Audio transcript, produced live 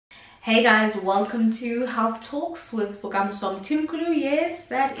Hey guys, welcome to Health Talks with Bokamoso Mthimkulu. Yes,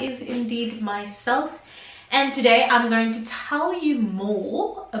 that is indeed myself. And today I'm going to tell you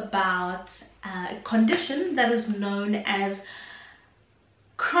more about a condition that is known as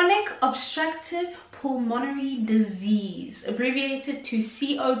chronic obstructive pulmonary disease, abbreviated to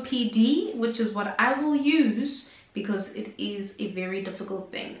COPD, which is what I will use because it is a very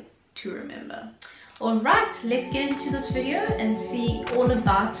difficult thing to remember. Alright, let's get into this video and see all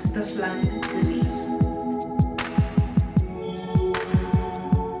about this lung disease.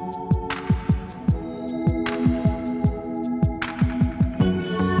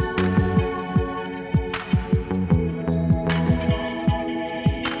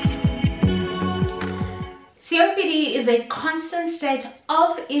 COPD is a constant state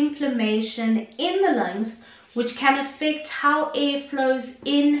of inflammation in the lungs which can affect how air flows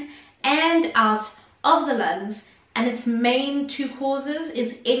in and out of the lungs, and its main two causes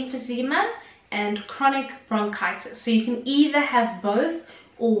is emphysema and chronic bronchitis. So you can either have both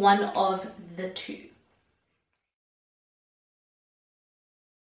or one of the two.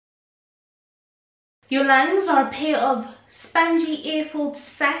 Your lungs are a pair of spongy air-filled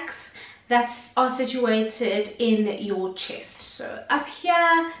sacs that are situated in your chest. So up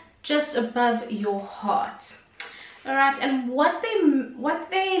here, just above your heart. Alright, and what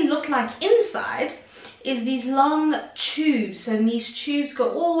they look like inside is these long tubes, and these tubes go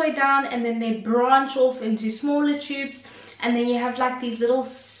all the way down and then they branch off into smaller tubes, and then you have like these little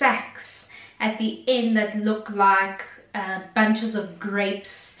sacs at the end that look like bunches of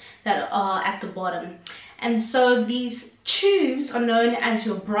grapes that are at the bottom. And so these tubes are known as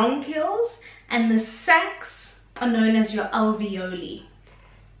your bronchioles and the sacs are known as your alveoli.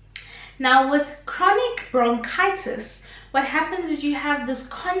 Now with chronic bronchitis, what happens is you have this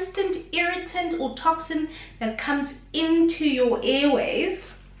constant irritant or toxin that comes into your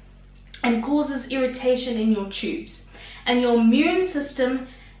airways and causes irritation in your tubes. And your immune system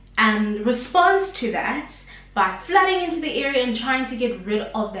responds to that by flooding into the area and trying to get rid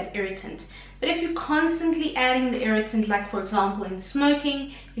of that irritant. But if you're constantly adding the irritant, like for example in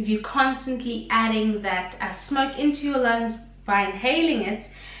smoking, if you're constantly adding that smoke into your lungs by inhaling it,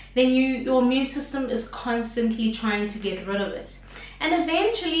 then your immune system is constantly trying to get rid of it. And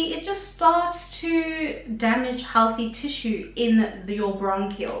eventually it just starts to damage healthy tissue in your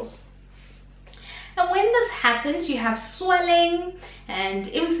bronchioles. And when this happens, you have swelling and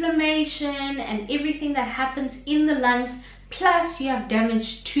inflammation and everything that happens in the lungs, plus you have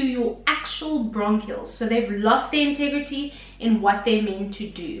damage to your actual bronchioles. So they've lost their integrity in what they're meant to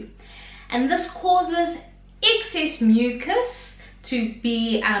do. And this causes excess mucus to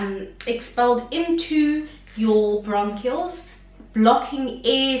be expelled into your bronchioles, blocking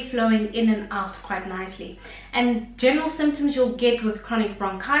air flowing in and out quite nicely. And general symptoms you'll get with chronic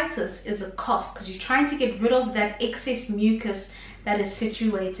bronchitis is a cough, because you're trying to get rid of that excess mucus that is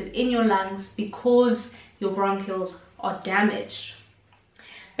situated in your lungs because your bronchioles are damaged.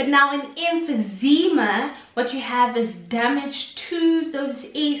 But now in emphysema, what you have is damage to those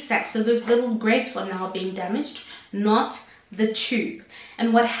air sacs. So those little grapes are now being damaged, not the tube.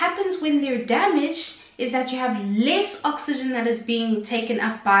 And what happens when they're damaged is that you have less oxygen that is being taken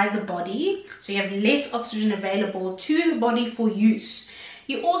up by the body. So you have less oxygen available to the body for use.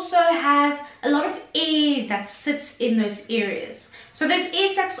 You also have a lot of air that sits in those areas. So those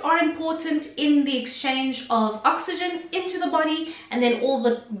air sacs are important in the exchange of oxygen into the body and then all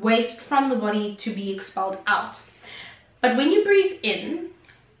the waste from the body to be expelled out. But when you breathe in,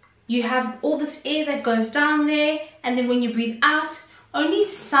 you have all this air that goes down there, and then when you breathe out, only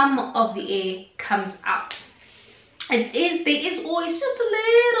some of the air comes out. There is always just a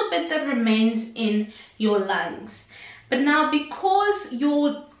little bit that remains in your lungs. But now because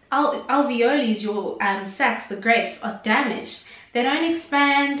your alveoli, your sacs, the grapes, are damaged, they don't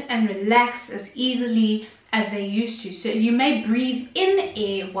expand and relax as easily as they used to. So you may breathe in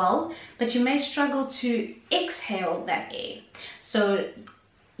air well, but you may struggle to exhale that air. So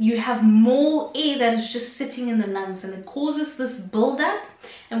you have more air that is just sitting in the lungs, and it causes this buildup.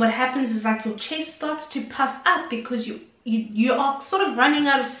 And what happens is like your chest starts to puff up because you are sort of running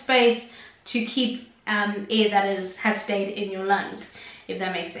out of space to keep air that has stayed in your lungs, if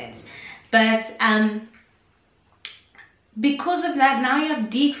that makes sense. But because of that, now you have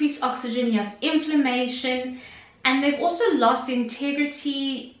decreased oxygen, you have inflammation, and they've also lost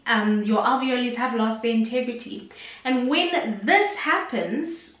integrity. Your alveoli have lost their integrity. And when this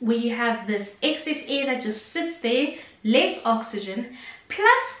happens, where you have this excess air that just sits there, less oxygen,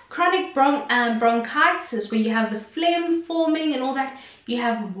 plus chronic bronchitis, where you have the phlegm forming and all that, you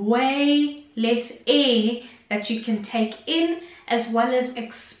have way less air that you can take in as well as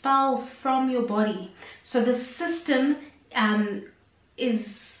expel from your body. So the system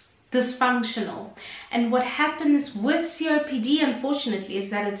is dysfunctional. And what happens with COPD, unfortunately, is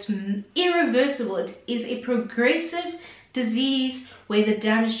that it's irreversible. It is a progressive disease where the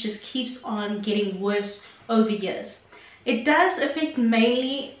damage just keeps on getting worse over years. It does affect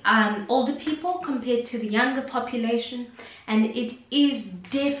mainly older people compared to the younger population, and it is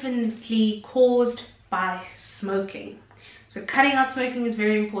definitely caused by smoking. So cutting out smoking is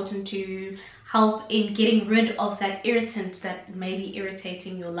very important to help in getting rid of that irritant that may be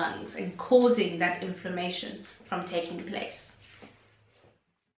irritating your lungs and causing that inflammation from taking place.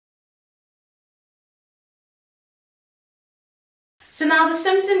 So now the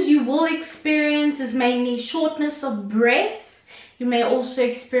symptoms you will experience is mainly shortness of breath. You may also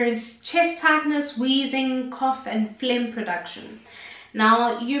experience chest tightness, wheezing, cough, and phlegm production.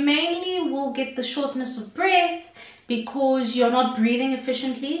 Now you mainly will get the shortness of breath because you're not breathing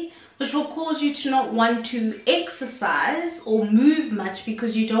efficiently, which will cause you to not want to exercise or move much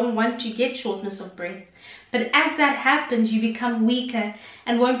because you don't want to get shortness of breath. But as that happens, you become weaker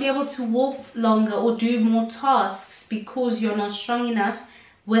and won't be able to walk longer or do more tasks because you're not strong enough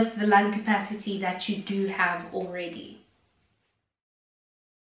with the lung capacity that you do have already.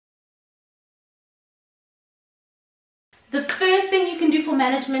 The first thing you can do for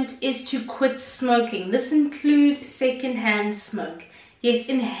management is to quit smoking. This includes secondhand smoke. Yes,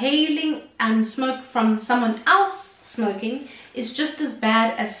 inhaling smoke from someone else smoking is just as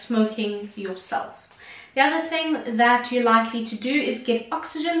bad as smoking yourself. The other thing that you're likely to do is get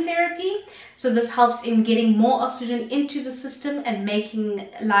oxygen therapy. So this helps in getting more oxygen into the system and making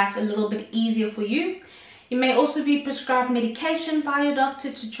life a little bit easier for you. You may also be prescribed medication by your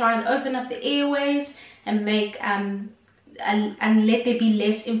doctor to try and open up the airways and make and let there be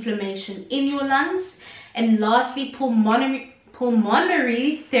less inflammation in your lungs. And lastly, pulmonary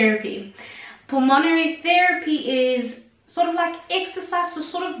therapy. Pulmonary therapy is sort of like exercise, so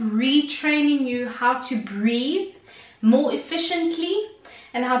sort of retraining you how to breathe more efficiently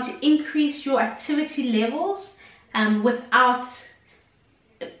and how to increase your activity levels without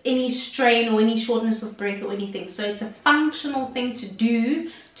any strain or any shortness of breath or anything. So it's a functional thing to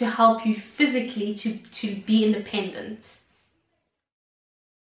do to help you physically to be independent.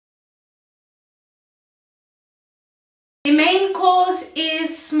 The main cause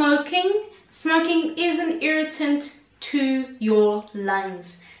is smoking. Smoking is an irritant to your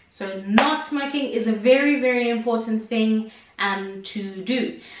lungs. So not smoking is a very, very important thing to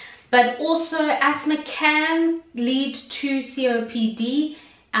do. But also asthma can lead to COPD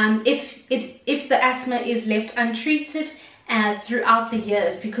if the asthma is left untreated throughout the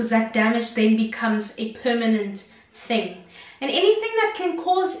years, because that damage then becomes a permanent thing. And anything that can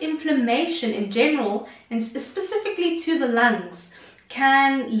cause inflammation in general, and specifically to the lungs,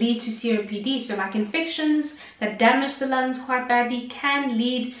 can lead to COPD. So like infections that damage the lungs quite badly can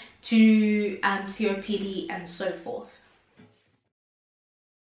lead to COPD and so forth.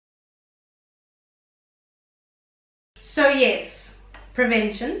 So yes,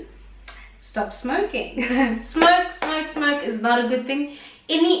 prevention. Stop smoking. Smoke is not a good thing.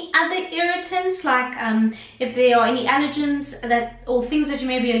 Any other irritants, like if there are any allergens or things that you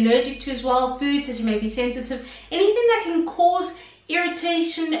may be allergic to as well, foods that you may be sensitive, anything that can cause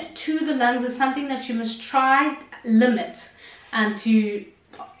irritation to the lungs is something that you must try limit to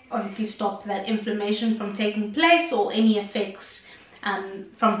obviously stop that inflammation from taking place or any effects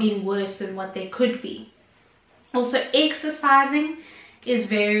from being worse than what they could be. Also, exercising is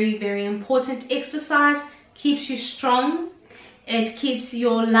very, very important. Exercise keeps you strong. It keeps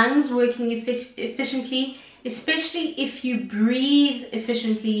your lungs working efficiently, especially if you breathe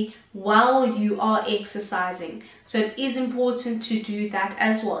efficiently while you are exercising. So it is important to do that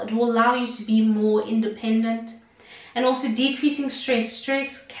as well. It will allow you to be more independent. And also decreasing stress.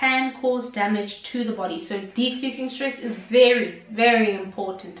 Stress can cause damage to the body. So decreasing stress is very, very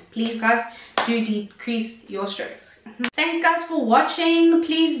important. Please guys, do decrease your stress. Thanks guys for watching.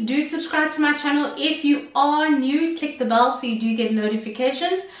 Please do subscribe to my channel. If you are new, click the bell so you do get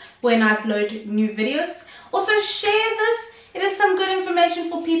notifications when I upload new videos. Also share this. It is some good information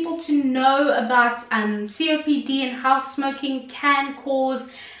for people to know about COPD and how smoking can cause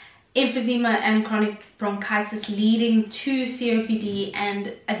emphysema and chronic bronchitis, leading to COPD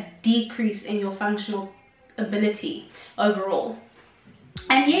and a decrease in your functional ability overall.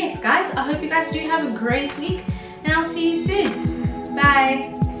 And yes guys, I hope you guys do have a great week, and I'll see you soon.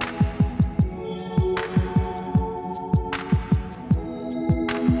 Bye.